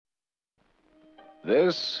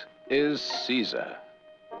This is Caesar.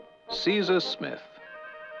 Caesar Smith.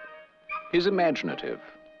 He's imaginative,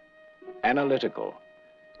 analytical,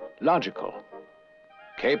 logical,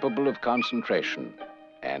 capable of concentration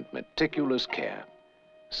and meticulous care.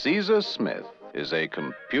 Caesar Smith is a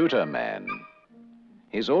computer man.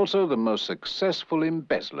 He's also the most successful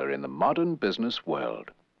embezzler in the modern business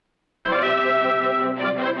world.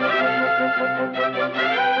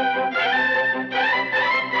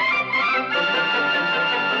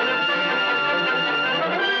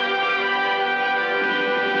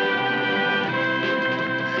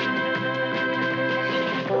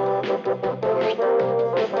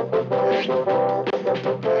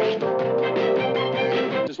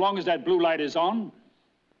 As long as that blue light is on,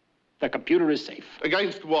 the computer is safe.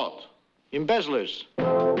 Against what? Embezzlers.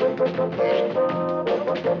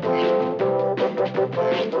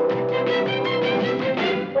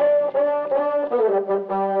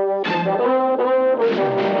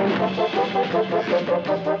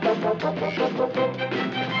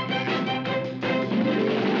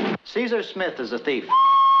 Caesar Smith is a thief.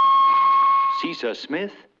 Caesar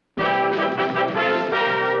Smith?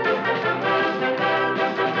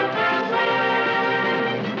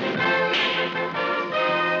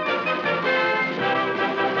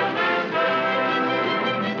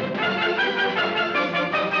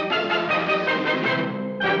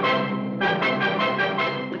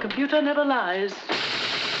 The computer never lies.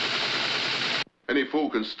 Any fool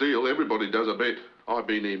can steal. Everybody does a bit. I've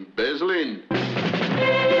been embezzling.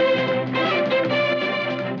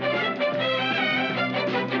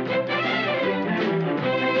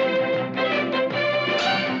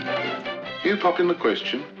 You pop in the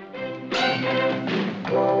question.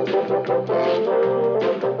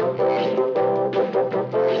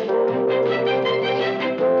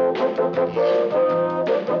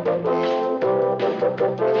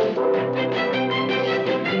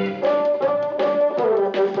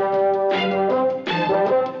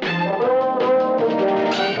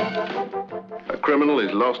 A criminal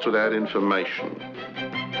is lost without information.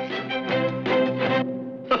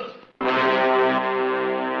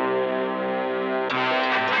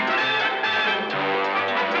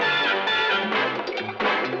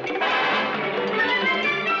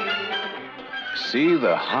 See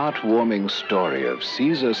the heartwarming story of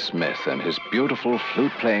Caesar Smith and his beautiful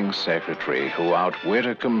flute-playing secretary who outwit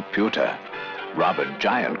a computer, rob a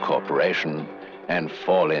giant corporation, and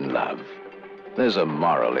fall in love. There's a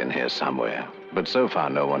moral in here somewhere, but so far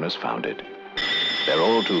no one has found it. They're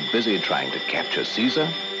all too busy trying to capture Caesar,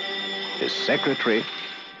 his secretary,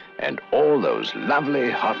 and all those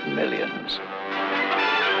lovely hot millions.